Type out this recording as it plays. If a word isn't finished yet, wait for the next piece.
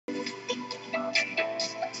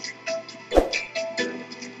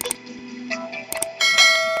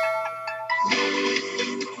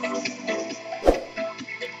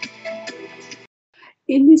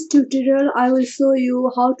In this tutorial, I will show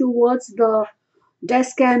you how to watch the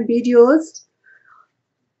dashcam videos.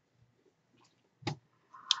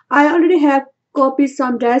 I already have copied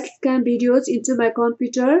some dashcam videos into my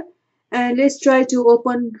computer, and let's try to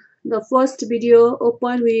open the first video.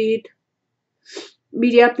 Open with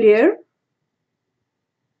media player.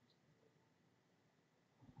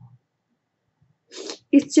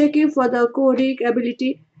 It's checking for the coding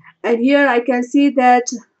ability, and here I can see that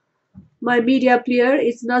my media player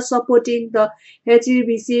is not supporting the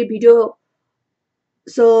HEVC video,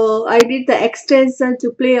 so I need the extension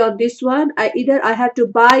to play on this one. Either I have to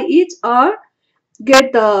buy it or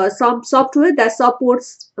get some software that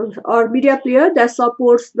supports or media player that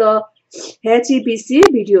supports the HEVC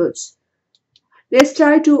videos. Let's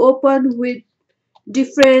try to open with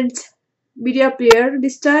different media player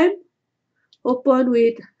this time.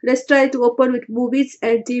 Let's try to open with movies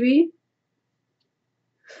and TV.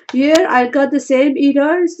 Here I got the same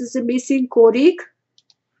error. This is a missing codec.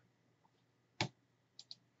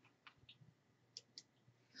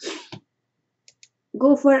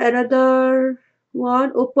 Go for another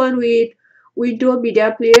one. Open with Windows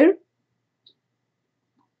Media Player.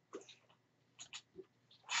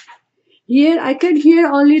 Here I can hear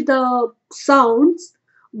only the sounds,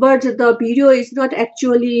 but the video is not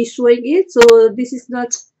actually showing it, so this is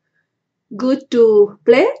not good to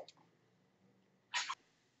play.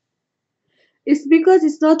 It's because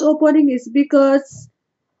it's not opening. It's because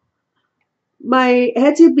my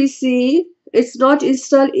HEVC is not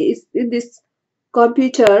installed in this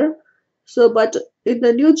computer. So, but in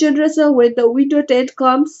the new generation, when the Windows 10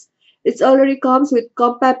 comes, it already comes with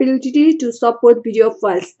compatibility to support video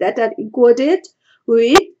files that are encoded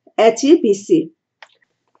with HEVC.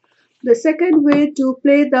 The second way to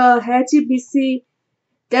play the HEVC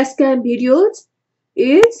dashcam videos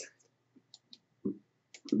is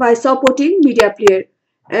by supporting media player,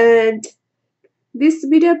 and this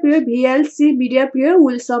media player, VLC media player,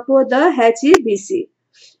 will support the HEVC,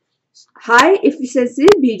 high efficiency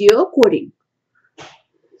video coding.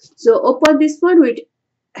 So open this one with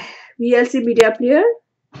VLC media player.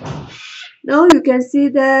 Now you can see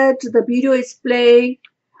that the video is playing,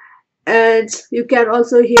 and you can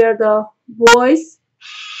also hear the voice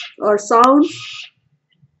or sounds.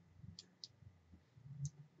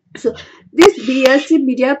 So this VLC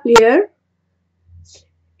media player,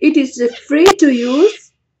 it is free to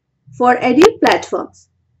use for any platforms.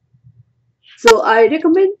 So I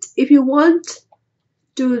recommend, if you want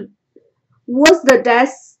to watch the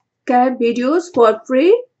dashcam videos for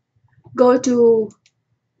free, go to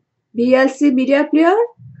VLC media player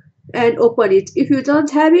and open it. If you don't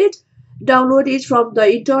have it, download it from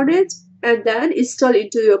the internet and then install it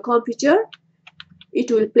into your computer.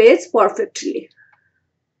 It will play it perfectly.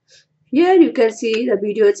 Here you can see the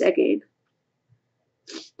videos again.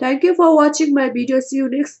 Thank you for watching my video. See you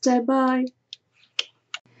next time. Bye.